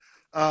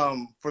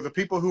For the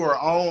people who are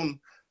on,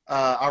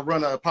 I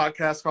run a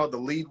podcast called the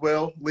Lead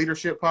Well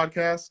Leadership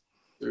Podcast.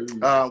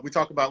 We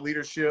talk about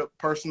leadership,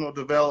 personal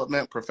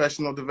development,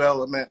 professional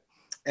development,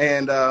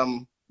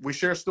 and we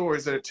share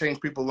stories that change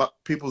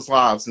people's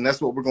lives. And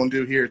that's what we're going to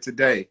do here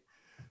today.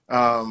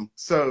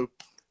 So,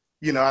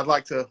 I'd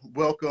like to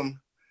welcome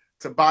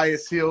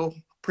Tobias Hill,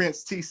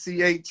 Prince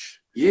TCH,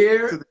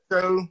 to the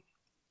show.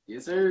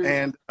 Yes, sir.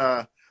 And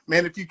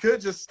man, if you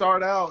could just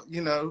start out,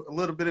 a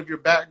little bit of your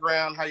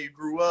background, how you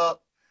grew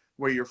up,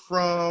 where you're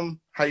from,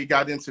 how you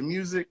got into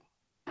music.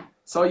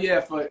 So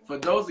yeah, for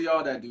those of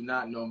y'all that do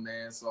not know,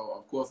 man, so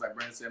of course, like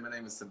Brandon said, my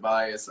name is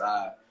Tobias.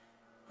 I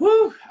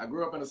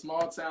grew up in a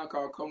small town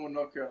called Como,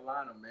 North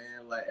Carolina,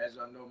 man. Like, as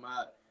y'all know,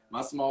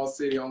 my small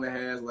city only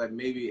has like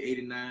maybe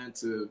 89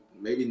 to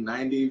maybe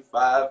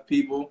 95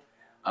 people.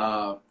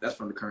 That's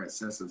from the current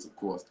census, of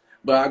course.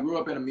 But I grew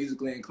up in a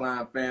musically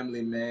inclined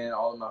family, man.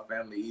 All of my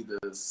family either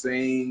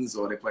sings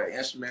or they play an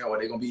instrument or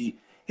they're going to be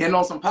hitting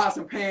on some pots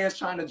and pans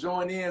trying to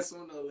join in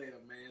sooner or later,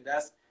 man.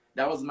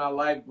 That was my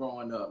life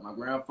growing up. My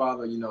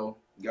grandfather,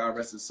 God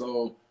rest his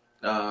soul,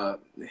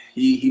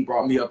 he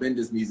brought me up in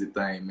this music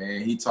thing,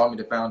 man. He taught me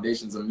the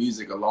foundations of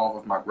music along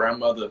with my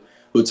grandmother,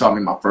 who taught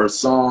me my first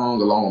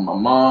song, along with my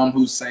mom,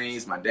 who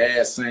sings, my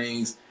dad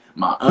sings,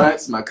 my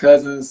aunts, my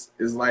cousins.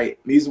 It's like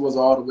music was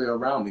all the way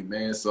around me,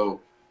 man. So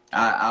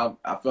I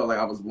felt like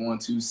I was born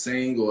to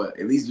sing or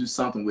at least do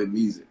something with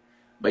music.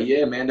 But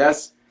yeah, man,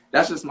 that's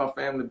just my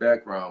family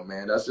background,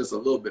 man. That's just a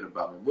little bit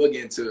about me. We'll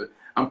get into it.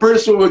 I'm pretty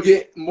sure we'll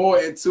get more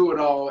into it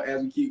all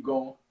as we keep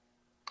going.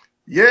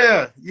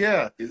 Yeah.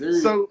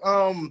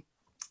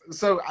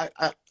 So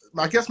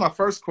I guess my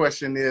first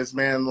question is,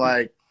 man,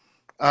 like,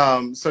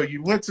 so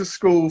you went to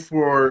school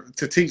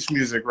to teach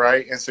music,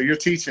 right? And so you're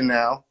teaching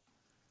now.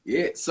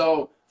 Yeah.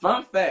 So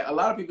fun fact, a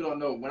lot of people don't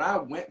know, when I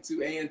went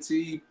to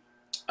A&T,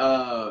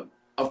 of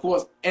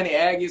course, any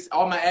Aggies,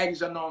 all my Aggies,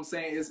 y'all know what I'm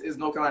saying, is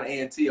North Carolina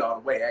A&T all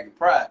the way, Aggie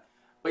Pride.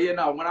 But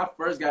when I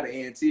first got to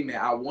A&T,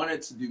 man, I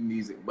wanted to do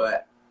music,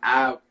 but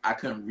I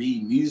couldn't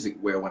read music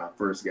well when I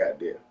first got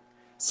there.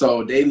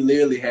 So they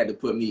literally had to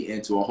put me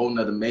into a whole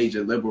nother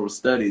major, liberal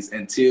studies,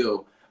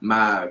 until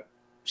my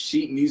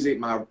sheet music,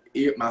 my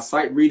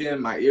sight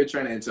reading, my ear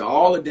training, until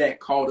all of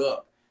that caught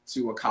up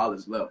to a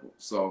college level.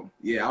 So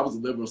yeah, I was a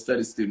liberal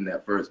studies student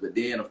at first, but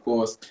then of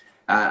course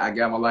I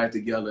got my life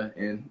together,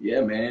 and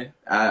yeah, man,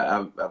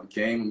 I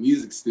became a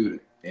music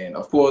student, and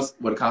of course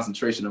with a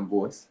concentration on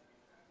voice.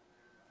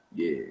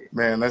 Yeah,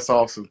 man, that's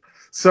awesome.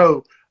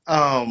 So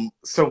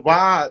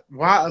why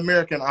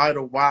American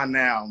Idol? Why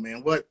now,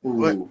 man? What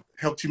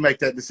helped you make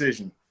that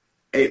decision?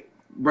 Hey,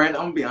 Brandon,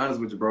 I'm gonna be honest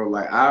with you, bro.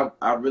 Like,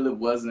 I really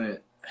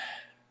wasn't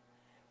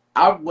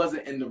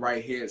in the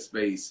right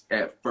headspace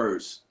at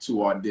first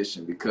to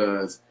audition,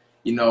 because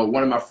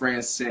one of my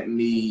friends sent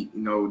me the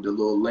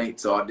little link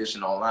to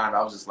audition online.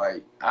 I was just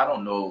like, I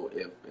don't know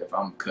if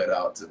I'm cut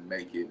out to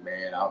make it,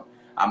 man.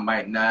 I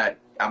might not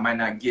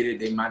get it.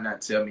 They might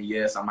not tell me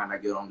yes. I might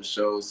not get on the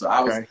show. So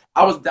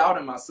I was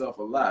doubting myself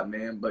a lot,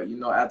 man. But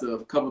after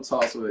a couple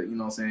talks with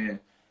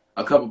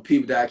a couple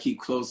people that I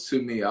keep close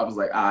to me, I was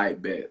like, all right,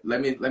 bet.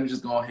 Let me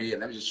just go ahead.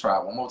 Let me just try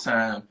one more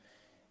time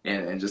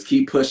and just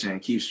keep pushing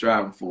and keep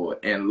striving for it.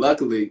 And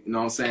luckily,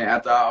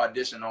 after I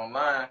auditioned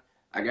online,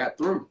 I got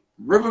through.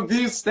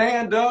 Riverview,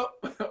 stand up.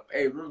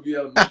 Hey, Riverview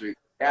Elementary.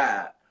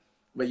 God.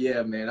 But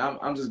yeah, man,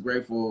 I'm just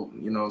grateful,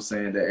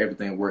 that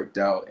everything worked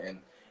out and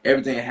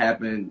everything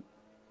happened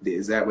the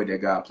exact way that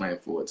God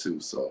planned for it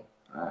too. So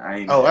I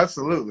ain't. Oh,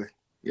 absolutely.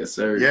 Yes,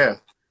 sir. Yeah.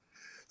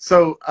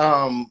 So,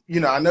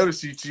 I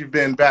noticed you've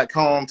been back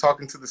home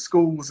talking to the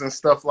schools and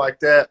stuff like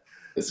that.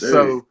 Yes, sir.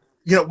 So,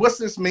 what's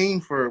this mean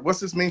for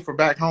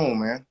back home,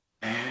 man?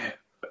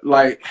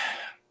 Like,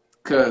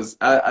 cause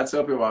I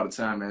tell people all the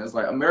time, man, it's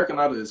like American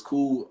Idol is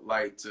cool,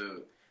 like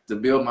to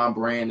build my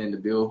brand and to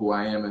build who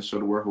I am and show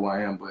the world who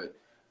I am. But,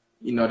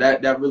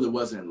 that really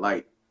wasn't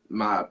like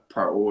my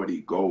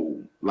priority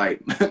goal.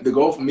 Like the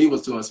goal for me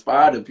was to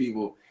inspire the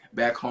people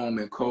back home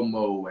in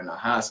Como and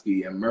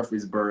Ahoskie and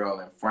Murfreesboro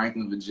and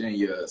Franklin,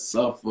 Virginia,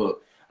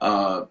 Suffolk,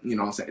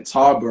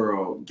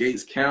 Tarboro,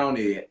 Gates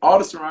County, all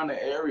the surrounding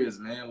areas,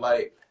 man.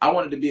 Like, I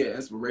wanted to be an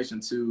inspiration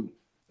to,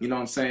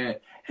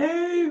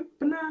 hey,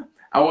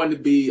 I wanted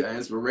to be an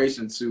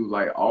inspiration to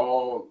like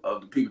all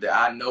of the people that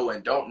I know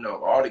and don't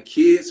know, all the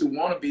kids who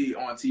want to be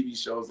on TV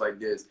shows like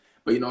this,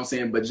 but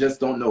but just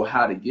don't know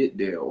how to get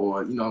there,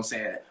 or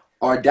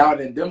or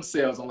doubting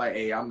themselves on like,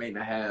 hey, I might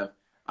not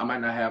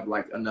have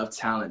like enough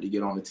talent to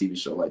get on a TV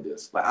show like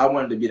this. Like, I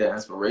wanted to be that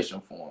inspiration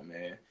for them,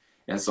 man.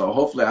 And so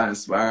hopefully I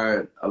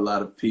inspired a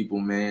lot of people,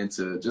 man,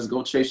 to just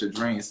go chase your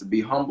dreams, to be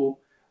humble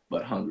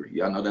but hungry.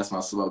 Y'all know that's my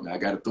slogan. I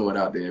got to throw it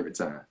out there every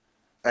time.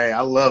 Hey,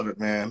 I love it,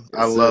 man.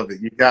 Yes, I love it.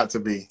 You got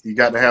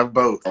to have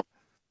both.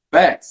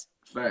 Facts.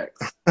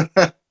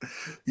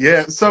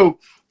 Yeah. So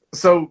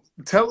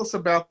tell us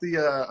about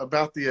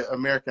the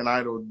American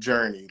Idol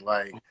journey.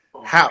 Like,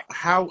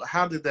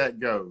 how did that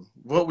go?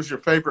 What was your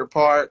favorite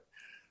part?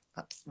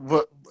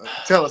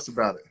 Tell us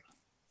about it.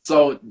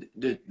 So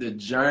the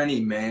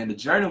journey, man, the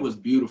journey was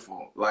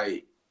beautiful.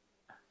 Like,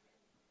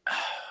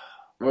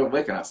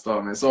 where can I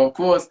start, man? So of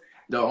course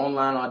the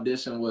online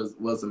audition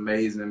was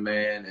amazing,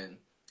 man,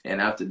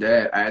 and after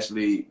that I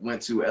actually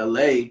went to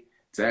LA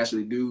to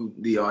actually do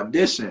the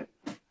audition,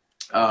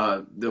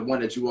 the one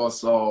that you all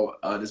saw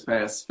this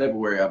past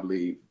February, I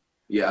believe.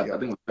 Yeah, I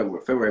think it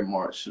was February,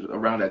 March,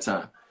 around that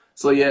time.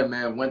 So yeah,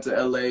 man, went to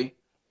LA,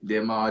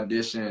 did my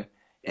audition,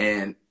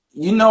 and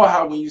you know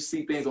how when you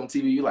see things on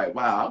TV, you're like,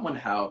 wow, I wonder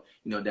how,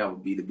 that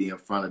would be to be in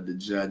front of the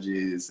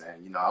judges,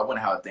 and I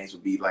wonder how things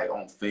would be like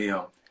on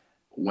film.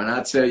 When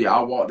I tell you,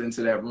 I walked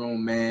into that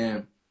room,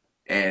 man,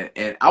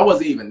 and I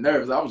wasn't even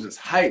nervous. I was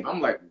just hyped.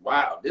 I'm like,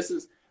 wow, this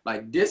is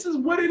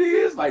what it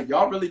is. Like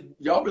y'all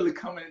really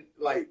coming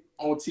like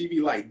on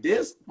TV like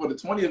this for the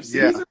 20th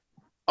season. Yeah.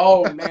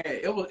 Oh man,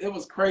 it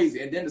was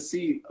crazy. And then to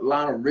see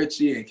Lionel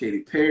Richie and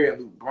Katy Perry and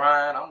Luke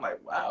Bryan, I'm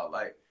like, wow,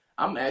 like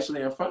I'm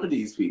actually in front of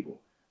these people.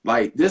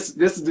 Like this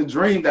is the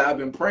dream that I've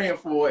been praying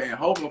for and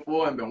hoping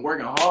for and been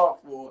working hard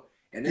for.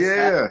 And it's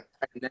happening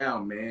right now,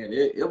 man.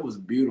 It was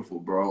beautiful,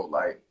 bro.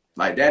 Like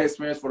that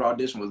experience for the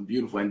audition was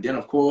beautiful. And then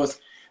of course,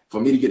 for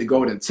me to get the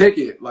golden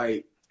ticket,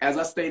 like as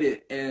I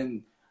stated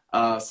in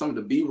some of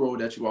the B-roll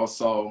that you all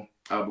saw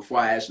before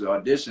I actually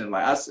auditioned,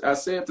 like I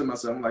said to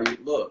myself, I'm like,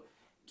 look,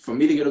 for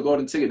me to get a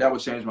golden ticket, that would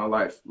change my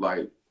life.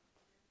 Like,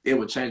 it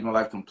would change my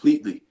life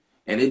completely.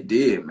 And it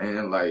did,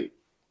 man. Like,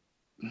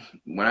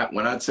 when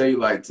I tell you,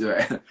 like,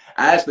 I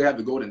actually have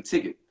the golden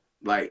ticket,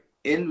 like,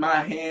 in my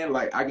hand,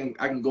 like, I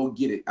can go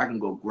get it. I can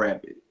go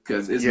grab it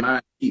because it's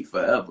mine to keep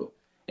forever.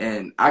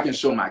 And I can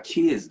show my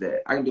kids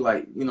that. I can be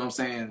like, you know what I'm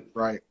saying?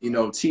 Right.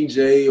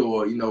 TJ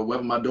or,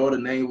 whatever my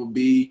daughter's name would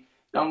be.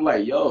 I'm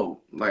like, yo,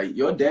 like,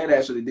 your dad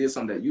actually did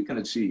something that you can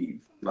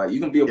achieve. Like, you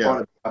can be a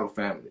part of the Battle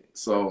family.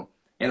 So,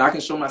 and I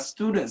can show my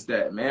students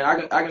that, man.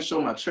 I can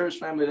show my church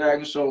family that. I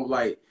can show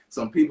like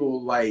some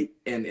people like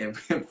in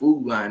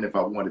Food Line if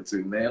I wanted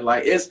to, man.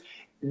 Like this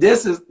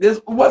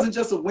wasn't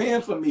just a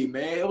win for me,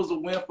 man. It was a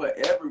win for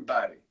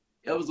everybody.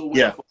 It was a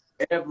win for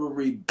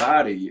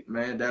everybody,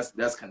 man.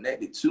 That's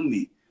connected to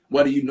me,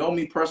 whether you know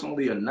me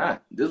personally or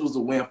not. This was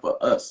a win for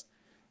us.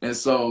 And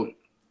so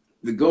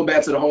to go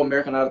back to the whole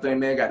American Idol thing,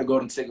 man, got the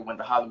golden ticket, went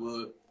to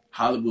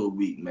Hollywood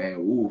week,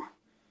 man. Woo.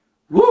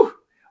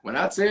 When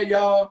I tell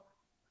y'all,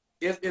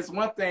 it's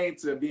one thing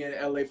to be in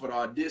LA for the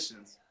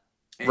auditions,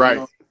 and,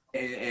 right?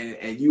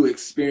 And you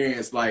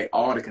experience like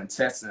all the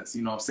contestants,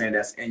 you know what I'm saying,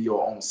 that's in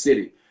your own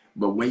city.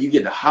 But when you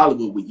get to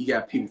Hollywood, you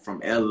got people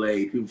from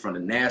LA, people from the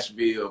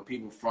Nashville,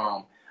 people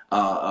from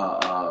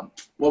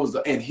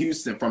in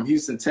Houston, from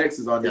Houston,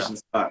 Texas audition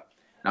spot.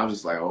 And I was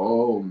just like,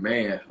 oh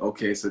man,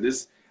 okay, so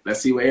let's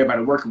see what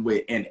everybody working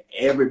with, and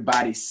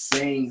everybody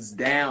sings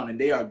down, and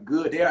they are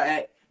good. They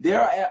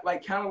are at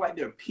like kind of like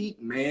their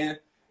peak, man.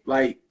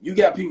 Like you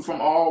got people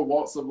from all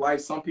walks of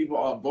life. Some people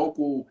are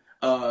vocal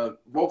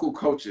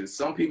coaches.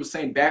 Some people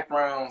sing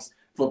backgrounds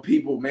for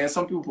people, man.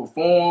 Some people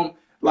perform.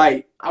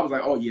 Like I was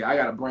like, oh yeah, I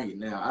gotta bring it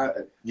now.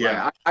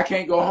 I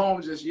can't go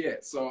home just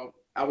yet. So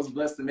I was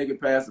blessed to make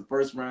it past the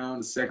first round,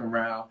 the second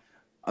round.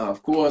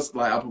 Of course,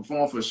 like I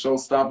performed for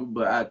Showstopper,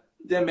 but I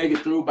didn't make it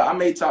through. But I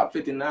made top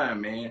 59,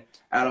 man.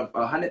 Out of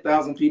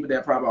 100,000 people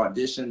that probably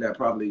auditioned, that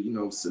probably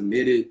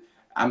submitted,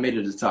 I made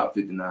it to top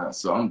 59,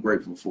 so I'm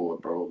grateful for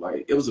it, bro.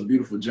 Like, it was a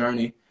beautiful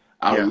journey.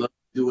 I would love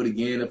to do it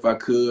again if I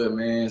could,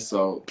 man.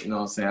 So, you know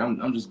what I'm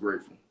saying? I'm just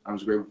grateful. I'm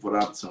just grateful for the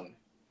opportunity.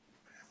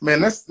 Man,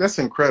 that's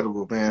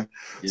incredible, man.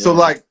 Yeah. So,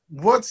 like,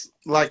 what's,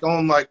 like,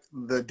 on, like,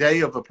 the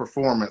day of a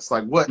performance?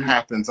 Like, what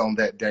happens on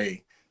that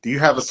day? Do you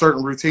have a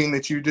certain routine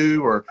that you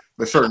do, or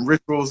the certain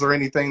rituals or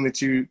anything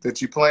that you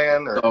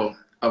plan? Or? So,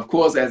 of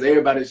course, as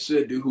everybody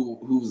should do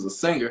who's a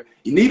singer,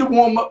 you need to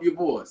warm up your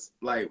voice.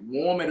 Like,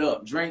 warm it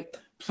up. Drink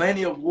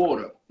plenty of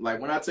water. Like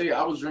when I tell you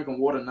I was drinking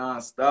water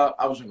nonstop,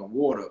 I was drinking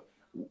water,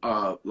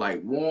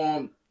 like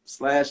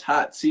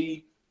warm/hot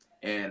tea.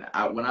 And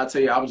when I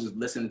tell you I was just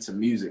listening to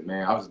music,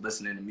 man. I was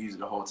listening to music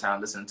the whole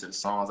time, listening to the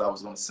songs I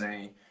was gonna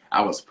sing.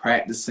 I was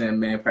practicing,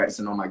 man,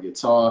 practicing on my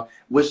guitar,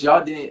 which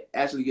y'all didn't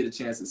actually get a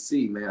chance to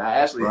see, man. I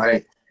actually had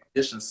an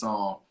audition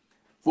song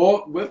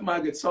with my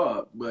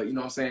guitar, but you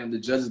know what I'm saying, the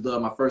judges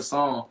loved my first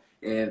song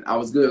and I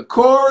was good.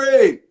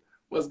 Corey,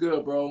 what's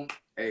good, bro?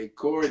 Hey,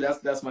 Corey,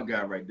 that's my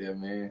guy right there,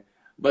 man.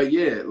 But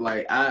yeah,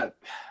 like I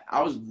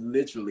was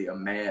literally a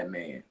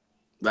madman.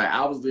 Like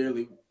I was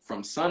literally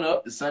from sun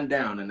up to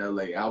sundown in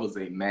LA. I was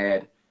a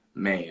mad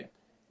man.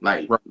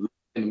 Like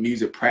in the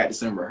music,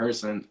 practicing,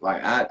 rehearsing.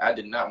 Like I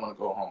did not want to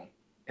go home,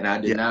 and I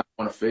did not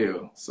want to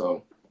fail.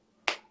 So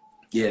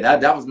yeah,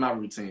 that was my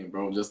routine,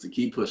 bro. Just to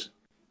keep pushing,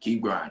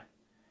 keep grinding,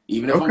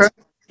 even if I'm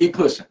keep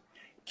pushing,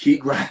 keep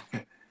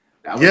grinding.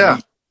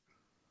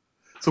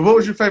 So what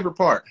was your favorite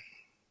part?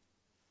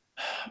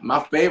 My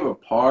favorite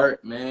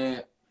part,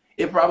 man,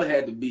 it probably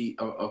had to be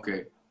I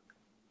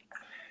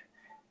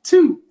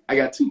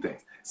got two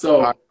things.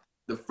 So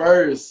the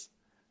first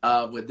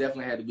would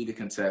definitely had to be the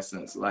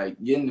contestants.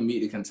 Like getting to meet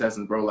the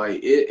contestants, bro.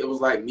 Like it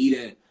was like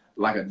meeting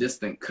like a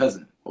distant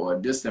cousin or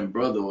a distant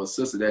brother or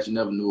sister that you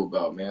never knew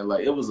about, man.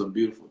 Like it was a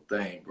beautiful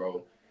thing,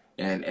 bro.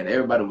 And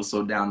everybody was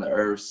so down to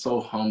earth, so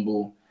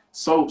humble,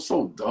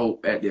 so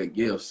dope at their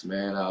gifts,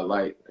 man.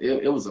 Like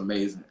it was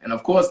amazing. And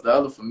of course, the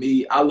other for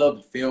me, I love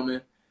the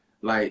filming.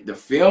 Like the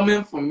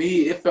filming for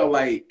me, it felt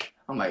like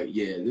I'm like,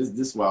 yeah, this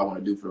is what I want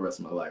to do for the rest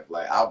of my life.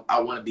 Like I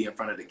want to be in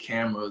front of the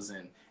cameras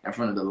and in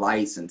front of the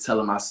lights and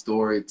telling my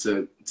story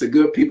to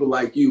good people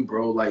like you,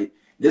 bro. Like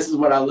this is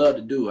what I love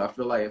to do. I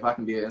feel like if I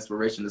can be an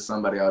inspiration to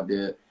somebody out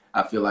there,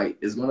 I feel like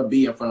it's gonna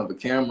be in front of a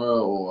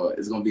camera or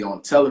it's gonna be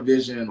on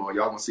television or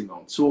y'all gonna see me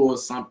on tour or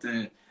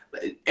something.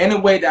 Any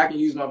way that I can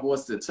use my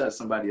voice to touch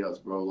somebody else,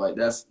 bro. Like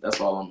that's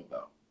all I'm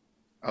about.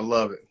 I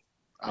love it.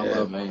 I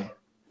love it, man.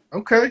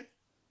 Okay.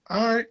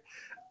 All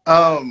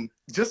right.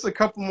 Just a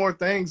couple more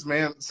things,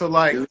 man. So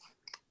like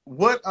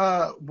what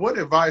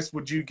advice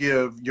would you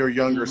give your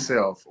younger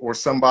self or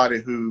somebody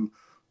who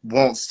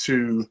wants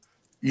to,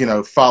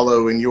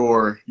 follow in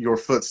your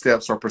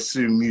footsteps or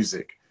pursue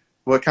music?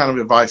 What kind of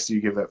advice do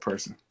you give that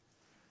person?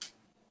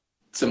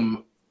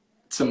 To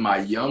my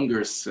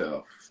younger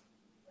self.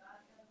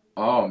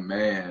 Oh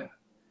man.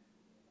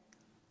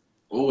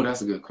 Oh,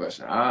 that's a good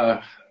question.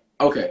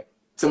 Okay.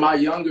 To my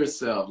younger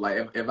self,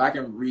 like if I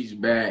can reach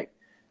back,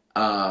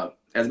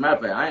 as a matter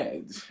of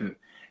fact,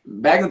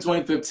 back in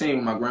 2015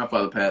 when my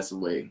grandfather passed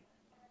away.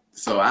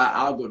 So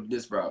I'll go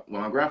this route.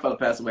 When my grandfather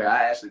passed away,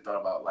 I actually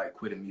thought about like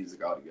quitting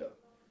music altogether.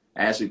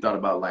 I actually thought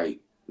about like,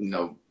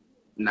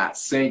 not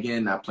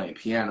singing, not playing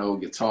piano,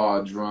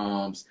 guitar,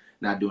 drums,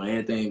 not doing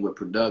anything with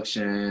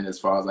production as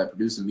far as like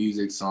producing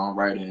music,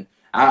 songwriting.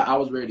 I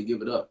was ready to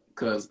give it up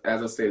because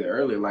as I stated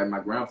earlier, like my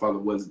grandfather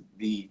was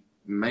the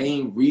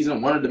main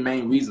reason, one of the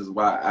main reasons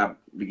why I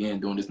began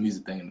doing this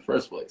music thing in the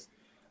first place.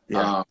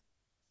 Yeah.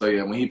 So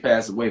yeah, when he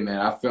passed away, man,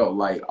 I felt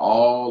like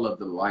all of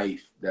the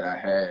life that I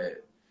had,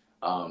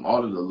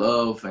 all of the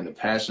love and the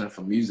passion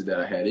for music that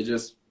I had,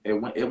 it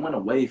went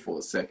away for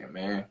a second,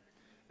 man.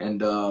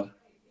 And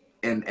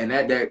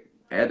at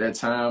that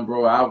time,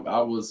 bro,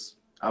 I was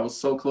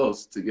so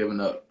close to giving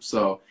up.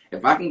 So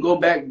if I can go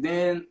back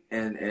then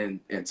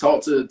and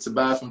talk to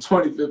Tobias from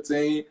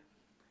 2015,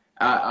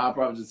 I'll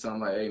probably just tell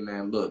him like, hey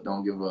man, look,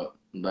 don't give up.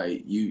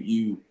 Like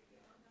you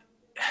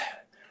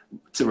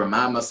to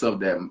remind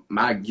myself that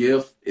my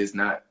gift is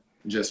not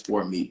just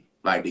for me.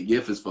 Like the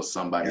gift is for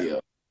somebody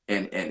else.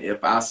 And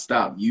if I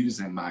stop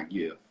using my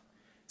gift,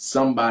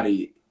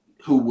 somebody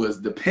who was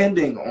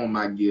depending on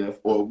my gift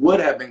or would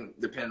have been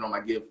depending on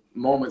my gift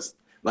moments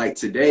like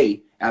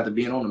today after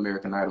being on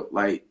American Idol,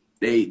 like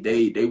they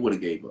would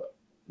have gave up.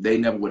 They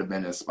never would have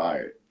been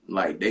inspired.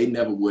 Like they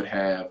never would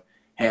have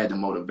had the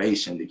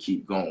motivation to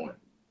keep going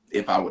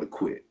if I would have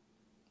quit.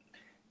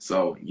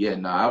 So yeah,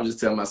 I was just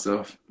telling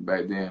myself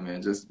back then,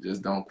 man, just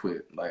don't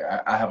quit. Like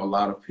I have a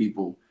lot of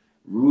people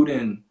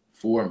rooting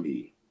for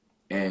me,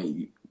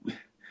 and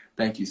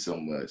thank you so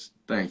much,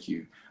 thank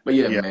you. But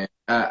yeah, man,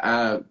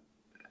 I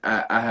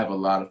have a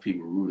lot of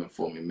people rooting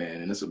for me,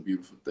 man, and it's a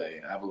beautiful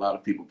thing. I have a lot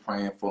of people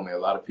praying for me, a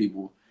lot of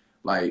people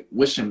like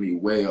wishing me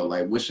well,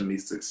 like wishing me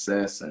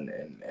success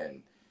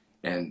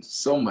and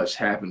so much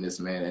happiness,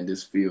 man, in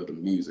this field of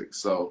music.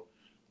 So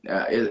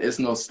it's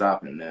no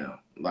stopping now.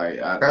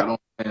 Like I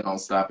don't plan on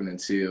stopping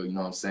until, you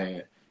know what I'm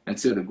saying,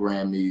 until the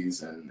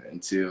Grammys and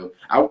until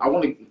I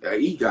want to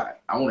EGOT,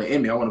 I want an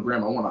Emmy, I want a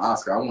Grammy, I want an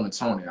Oscar, I want a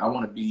Tony, I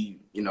want to be,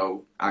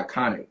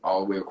 iconic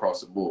all the way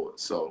across the board.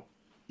 So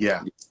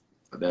yeah,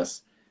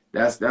 that's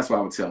what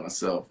I would tell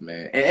myself,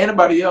 man. And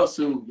anybody else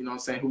who, you know what I'm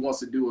saying, who wants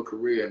to do a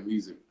career in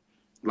music,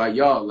 like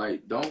y'all,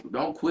 like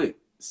don't quit.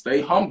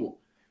 Stay humble.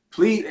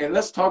 Please, and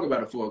let's talk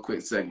about it for a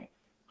quick second.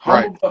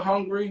 Humble but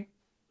hungry,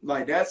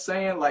 like that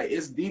saying, like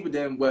it's deeper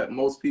than what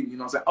most people, you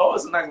know what I'm saying? Oh,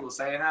 it's a nice little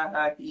saying,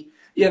 hi.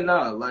 Yeah,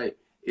 like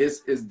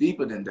it's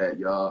deeper than that,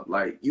 y'all.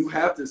 Like you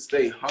have to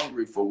stay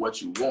hungry for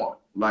what you want.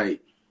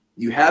 Like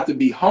you have to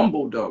be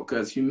humble though,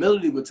 because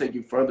humility will take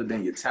you further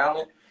than your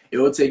talent. It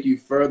will take you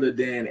further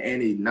than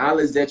any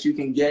knowledge that you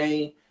can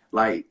gain.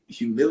 Like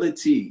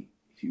humility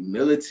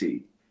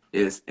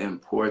is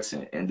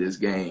important in this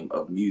game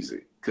of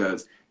music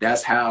because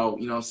that's how,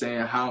 you know what I'm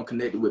saying, how I'm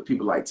connected with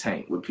people like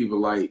Tank, with people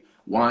like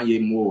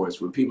Wanye Morris,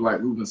 with people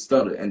like Ruben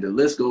Studdard, and the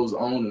list goes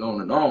on and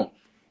on and on.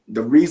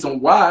 The reason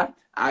why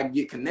I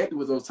get connected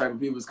with those type of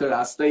people is because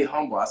I stay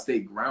humble, I stay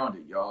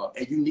grounded, y'all.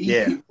 And you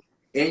need people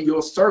in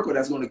your circle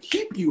that's going to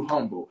keep you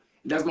humble,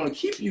 that's going to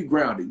keep you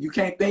grounded. You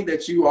can't think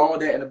that you all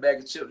that in a bag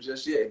of chips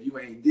just yet if you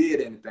ain't did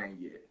anything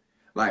yet.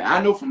 Like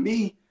I know for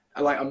me,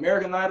 like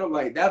American Idol,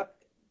 like that,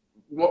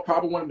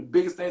 probably one of the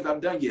biggest things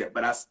I've done yet,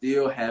 but I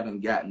still haven't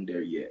gotten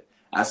there yet.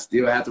 I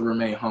still have to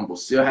remain humble,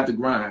 still have to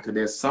grind because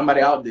there's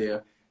somebody out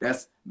there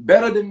that's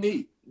better than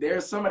me.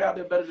 There's somebody out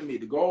there better than me.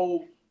 The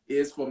goal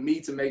is for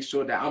me to make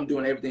sure that I'm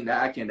doing everything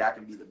that I can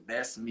be the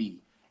best me.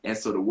 And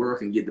so the world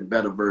can get the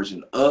better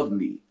version of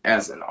me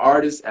as an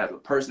artist, as a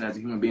person, as a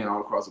human being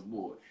all across the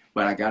board.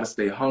 But I got to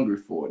stay hungry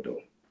for it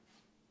though.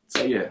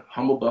 So yeah,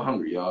 humble but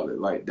hungry, y'all.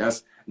 Like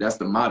that's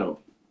the motto.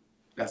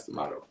 That's the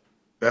motto.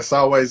 That's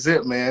always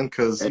it, man.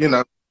 Because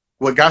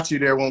what got you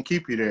there won't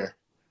keep you there.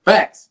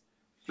 Facts.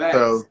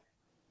 So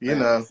you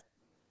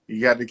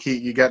got to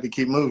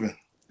keep moving.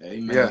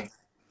 Amen.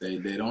 Yeah.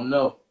 They don't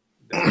know.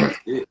 That's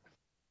it.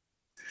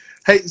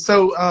 Hey,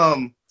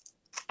 so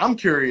I'm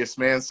curious,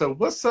 man. So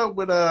what's up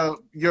with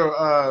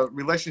your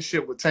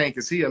relationship with Tank?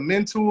 Is he a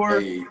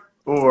mentor, Hey,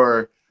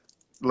 or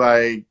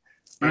like you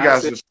when I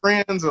guys say just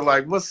friends, or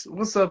like what's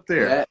up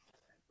there? that,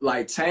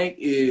 like Tank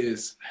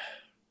is,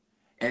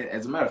 and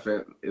as a matter of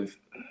fact, if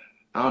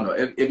I don't know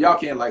if y'all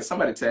can like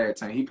somebody tag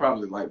Tank, he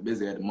probably like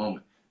busy at the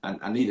moment.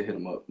 I need to hit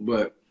him up,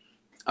 but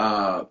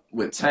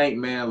with Tank,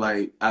 man,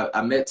 like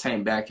I met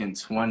Tank back in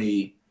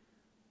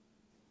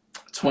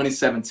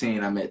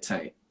 2017. I met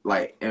Tank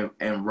like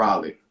in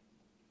Raleigh.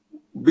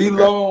 Be Okay.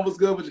 Long, what's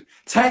good with you?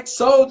 Tank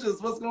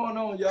Soldiers, what's going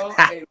on, y'all?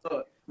 Hey,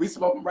 look, we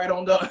smoking right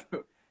on the.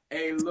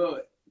 Hey,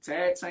 look,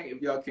 tag Tank if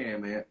y'all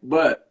can, man.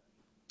 But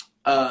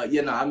I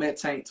met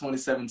Tank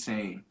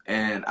 2017,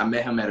 and I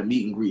met him at a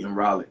meet and greet in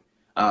Raleigh.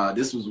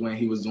 This was when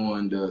he was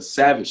doing the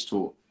Savage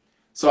tour.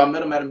 So I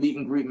met him at a meet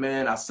and greet,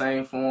 man. I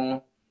sang for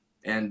him,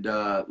 and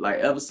like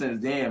ever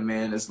since then,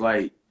 man, it's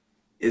like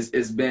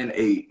it's been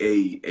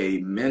a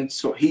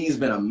mentor. He's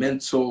been a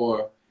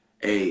mentor,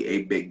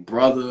 a big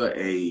brother,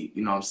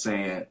 you know what I'm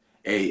saying,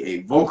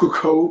 a vocal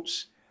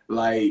coach.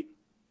 Like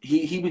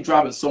he be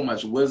dropping so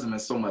much wisdom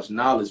and so much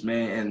knowledge,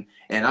 man.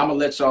 And I'm gonna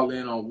let y'all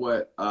in on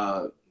what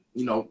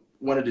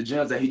one of the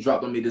gems that he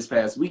dropped on me this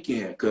past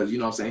weekend, because you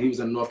know what I'm saying, he was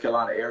in the North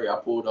Carolina area. I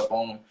pulled up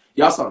on him.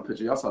 Y'all saw the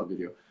picture, y'all saw the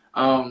video.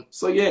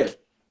 So yeah,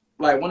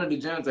 like one of the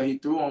gems that he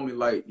threw on me,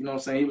 like, you know what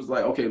I'm saying, he was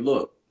like, okay,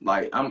 look,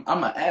 like I'm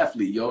an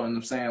athlete, yo, and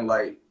I'm saying,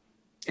 like,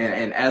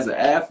 and as an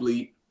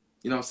athlete,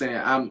 you know what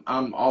I'm saying,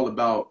 I'm all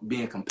about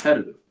being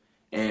competitive.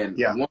 And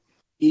Yeah. once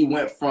he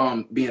went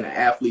from being an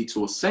athlete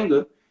to a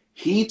singer,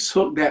 he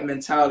took that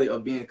mentality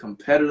of being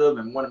competitive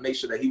and want to make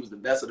sure that he was the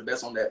best of the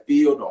best on that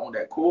field or on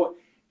that court.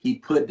 He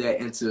put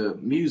that into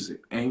music,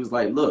 and he was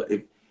like, look,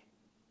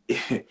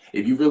 if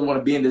you really want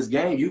to be in this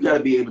game, you got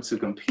to be able to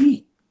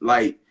compete.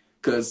 Like,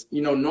 because,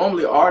 you know,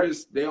 normally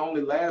artists, they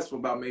only last for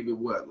about maybe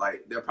what?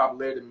 Like, their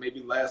popularity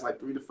maybe lasts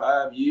like 3 to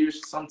 5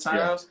 years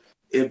sometimes.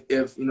 Yeah.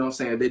 If you know what I'm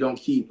saying, they don't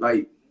keep,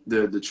 like,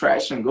 the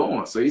traction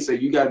going. So he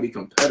said, you got to be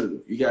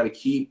competitive. You got to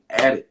keep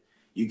at it.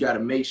 You got to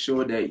make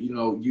sure that, you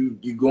know,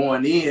 you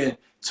going in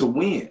to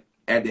win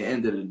at the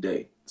end of the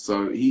day.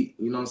 So he,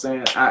 you know what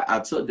I'm saying? I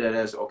took that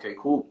as, okay,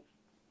 cool.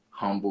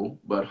 Humble,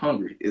 but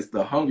hungry. It's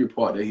the hungry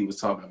part that he was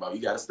talking about.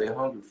 You got to stay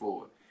hungry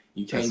for it.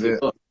 You can't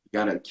give up. You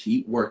got to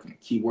keep working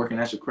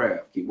at your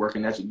craft, keep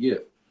working at your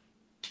gift.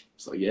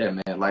 So yeah,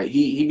 man, like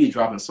he be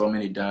dropping so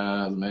many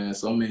dimes, man,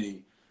 so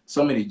many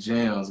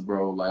gems,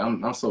 bro. Like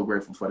I'm so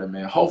grateful for that,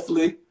 man.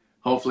 Hopefully,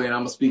 and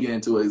I'm speaking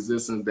into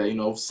existence that, you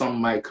know,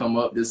 something might come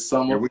up this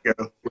summer. Here we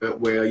go.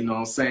 Where you know what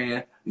I'm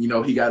saying, you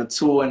know, he got a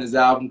tour and his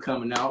album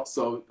coming out.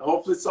 So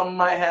hopefully something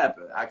might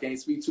happen. I can't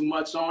speak too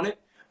much on it,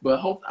 but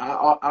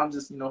I'll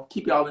just, you know,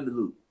 keep y'all in the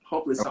loop.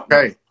 Hopefully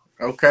something.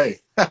 Okay.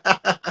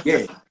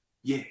 Yeah.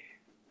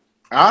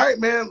 All right,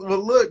 man. Well,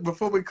 look,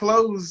 before we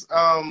close,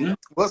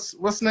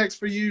 what's next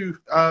for you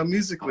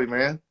musically,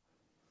 man?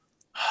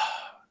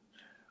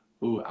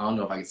 Ooh, I don't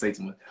know if I can say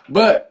too much,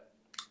 but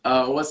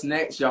what's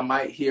next? Y'all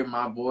might hear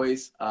my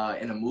voice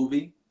in a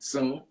movie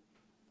soon.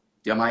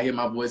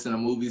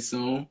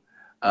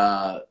 With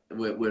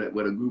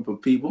a group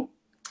of people.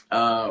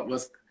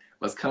 What's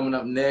coming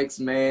up next,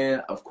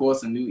 man? Of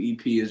course, a new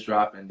EP is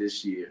dropping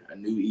this year.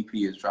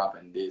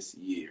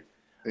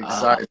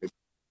 Excited.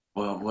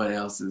 Well, what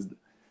else is?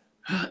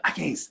 I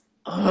can't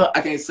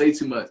say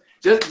too much.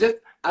 I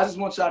just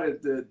want y'all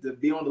to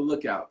be on the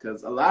lookout,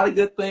 because a lot of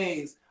good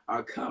things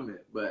are coming.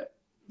 But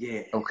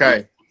yeah.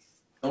 Okay.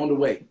 It's on the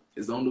way.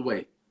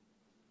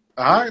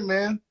 All right,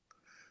 man.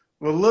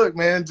 Well, look,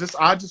 man.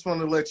 I just want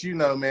to let you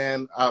know,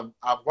 man. I've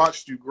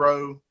watched you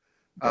grow.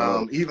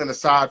 Even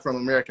aside from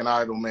American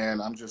Idol,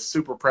 man, I'm just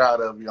super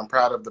proud of you. I'm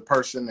proud of the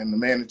person and the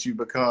man that you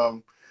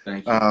become.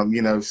 Thank you.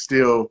 You know,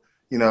 still,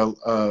 you know,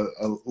 a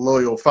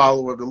loyal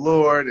follower of the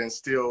Lord, and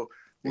still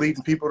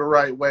leading people the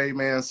right way,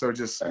 man. So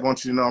just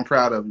want you to know I'm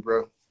proud of you,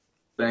 bro.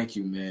 Thank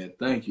you, man.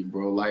 Thank you,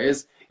 bro. Like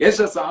it's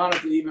just an honor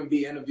to even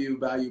be interviewed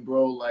by you,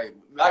 bro. Like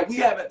we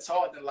haven't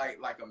talked in like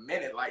a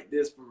minute like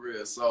this for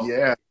real. So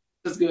yeah,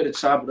 it's good to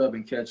chop it up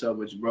and catch up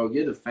with you, bro.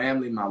 Give the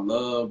family my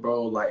love,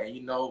 bro. Like, and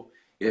you know,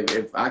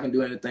 if I can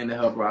do anything to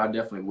help her, I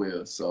definitely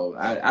will. So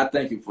I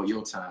thank you for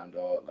your time,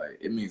 dog. Like,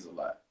 it means a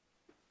lot.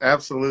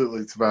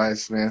 Absolutely,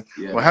 Tobias, man.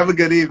 Yeah, well, have a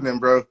good evening,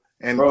 bro.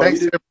 And bro, thanks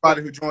to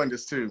everybody who joined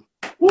us too.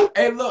 Woo.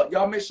 Hey, look,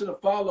 y'all make sure to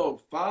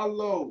follow.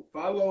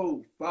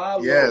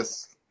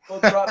 Yes.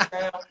 Drop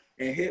down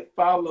and hit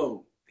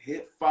follow.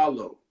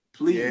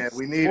 Please. Yeah,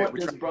 we need it.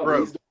 This brother.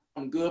 He's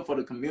doing good for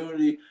the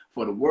community,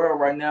 for the world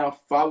right now.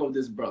 Follow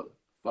this brother.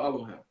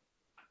 Follow him.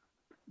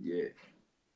 Yeah.